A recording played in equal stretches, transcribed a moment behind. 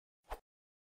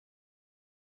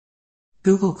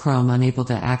Google Chrome unable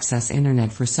to access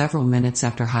internet for several minutes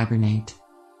after hibernate.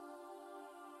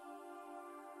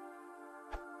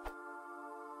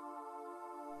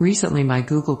 Recently my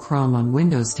Google Chrome on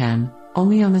Windows 10,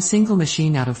 only on a single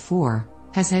machine out of 4,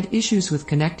 has had issues with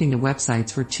connecting to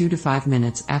websites for 2 to 5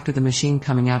 minutes after the machine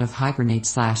coming out of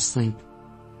hibernate/sleep.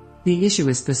 The issue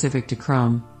is specific to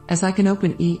Chrome, as I can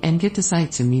open and get to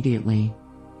sites immediately.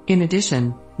 In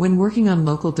addition, when working on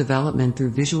local development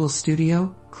through Visual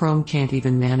Studio, Chrome can't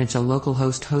even manage a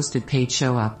localhost hosted page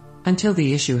show up, until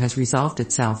the issue has resolved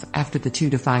itself after the 2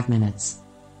 to 5 minutes.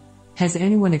 Has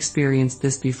anyone experienced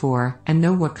this before, and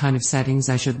know what kind of settings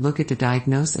I should look at to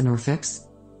diagnose and/or fix?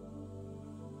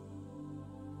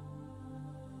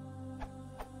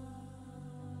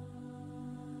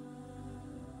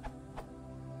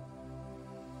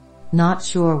 Not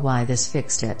sure why this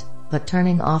fixed it, but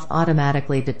turning off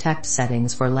automatically detect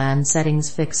settings for LAN settings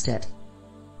fixed it.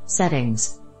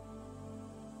 Settings.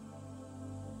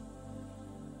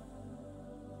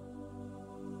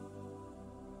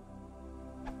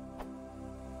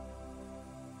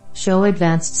 Show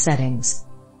advanced settings.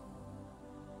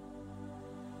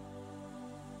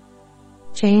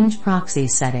 Change proxy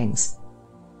settings.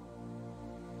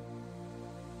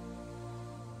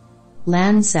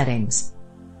 LAN settings.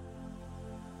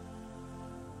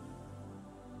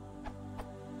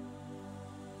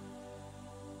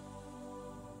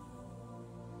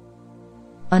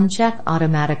 Uncheck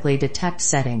automatically detect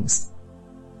settings.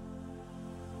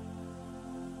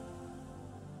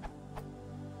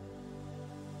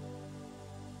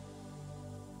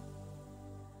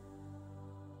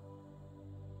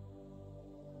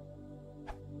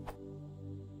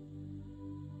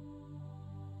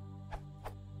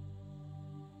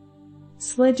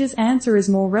 Sledge's answer is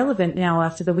more relevant now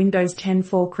after the Windows 10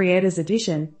 Fall Creators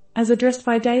Edition, as addressed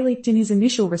by Daylicht in his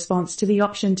initial response to the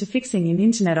option to fixing in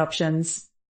Internet Options.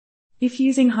 If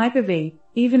using Hyper-V,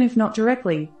 even if not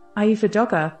directly, i.e. for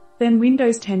Docker, then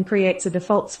Windows 10 creates a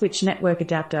default switch network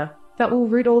adapter that will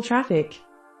route all traffic.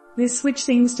 This switch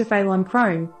seems to fail on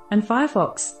Chrome and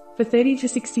Firefox for 30 to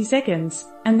 60 seconds,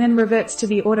 and then reverts to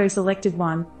the auto-selected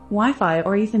one, Wi-Fi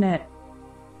or Ethernet.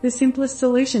 The simplest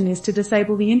solution is to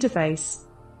disable the interface.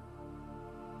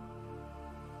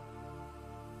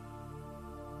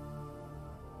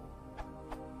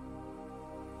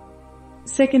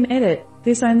 Second edit,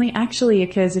 this only actually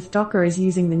occurs if Docker is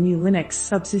using the new Linux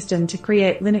subsystem to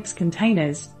create Linux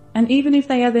containers, and even if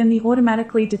they are, then the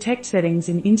automatically detect settings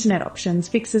in Internet Options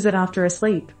fixes it after a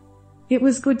sleep. It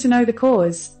was good to know the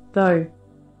cause, though.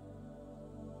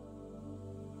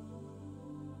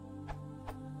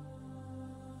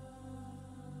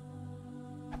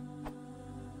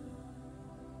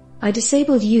 I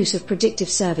disabled use of predictive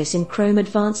service in Chrome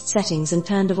Advanced Settings and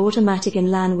turned off automatic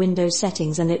in LAN Windows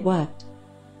settings, and it worked.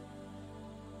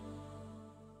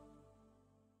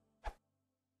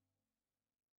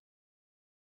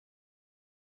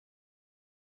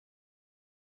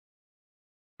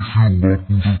 If you want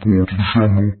to support the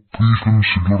channel, please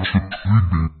consider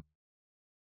subscribing.